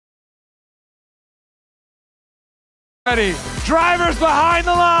Ready, drivers behind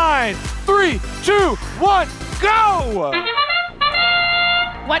the line. 3, 2, 1, go!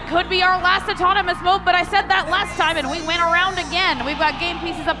 What could be our last autonomous mode, but I said that last time and we went around again. We've got game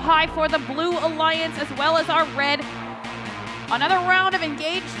pieces up high for the Blue Alliance as well as our Red. Another round of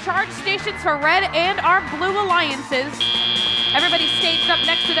engaged charge stations for Red and our Blue Alliances. Everybody staged up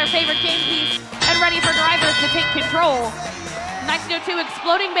next to their favorite game piece and ready for drivers to take control. 1902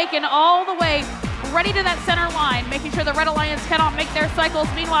 exploding bacon all the way, ready to that center line, making sure the Red Alliance cannot make their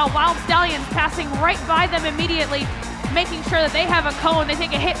cycles. Meanwhile, Wild Stallions passing right by them immediately, making sure that they have a cone. They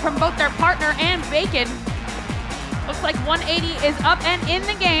take a hit from both their partner and Bacon. Looks like 180 is up and in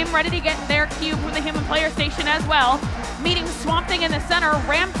the game, ready to get their cube from the human player station as well. Meeting Swamp Thing in the center,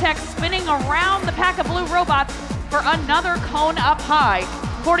 Ramtech spinning around the pack of blue robots for another cone up high.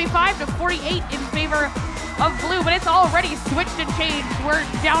 45 to 48 in favor of blue, but it's already switched and changed. We're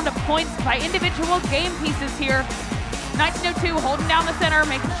down to points by individual game pieces here. 1902 holding down the center,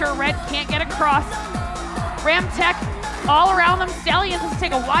 making sure Red can't get across. Ramtech all around them. Stallions has to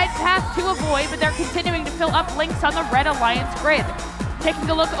take a wide path to avoid, but they're continuing to fill up links on the Red Alliance grid. Taking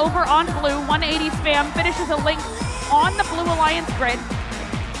a look over on blue, 180 spam finishes a link on the Blue Alliance grid.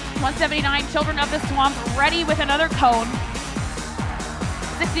 179 Children of the Swamp ready with another cone.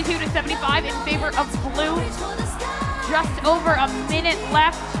 62 to 75 in favor of blue. Just over a minute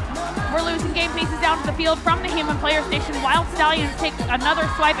left. We're losing game pieces down to the field from the human player station. Wild Stallions take another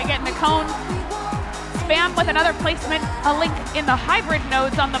swipe at getting a cone. Spam with another placement, a link in the hybrid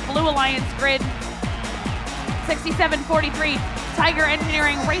nodes on the Blue Alliance grid. 67-43, Tiger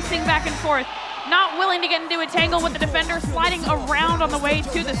Engineering racing back and forth. Not willing to get into a tangle with the defender, sliding around on the way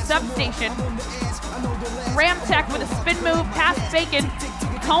to the substation. Ramtech with a spin move past Bacon.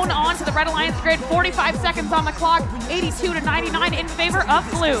 Cone on to the Red Alliance grid, 45 seconds on the clock, 82 to 99 in favor of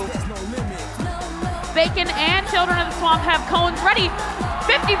blue. Bacon and Children of the Swamp have cones ready.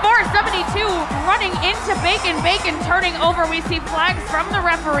 54-72 running into Bacon. Bacon turning over. We see flags from the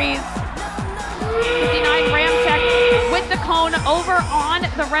referees. 59 Ramtech with the cone over on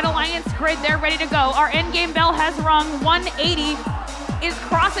the Red Alliance grid. They're ready to go. Our endgame bell has rung. 180 is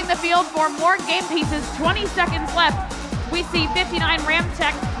crossing the field for more game pieces. 20 seconds left. We see 59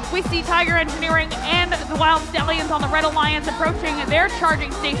 Ramtech. We see Tiger Engineering and the Wild Stallions on the Red Alliance approaching their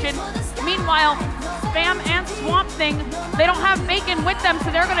charging station. Meanwhile, Spam and Swamp Thing, they don't have Bacon with them, so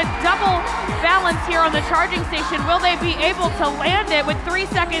they're going to double balance here on the charging station. Will they be able to land it with 3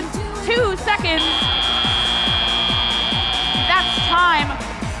 seconds, 2 seconds? That's time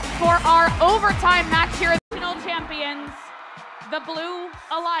for our overtime match here. National champions, the Blue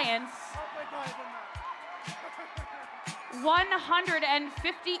Alliance.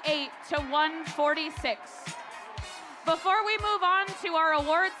 158 to 146. Before we move on to our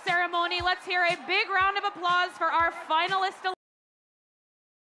awards ceremony, let's hear a big round of applause for our finalists.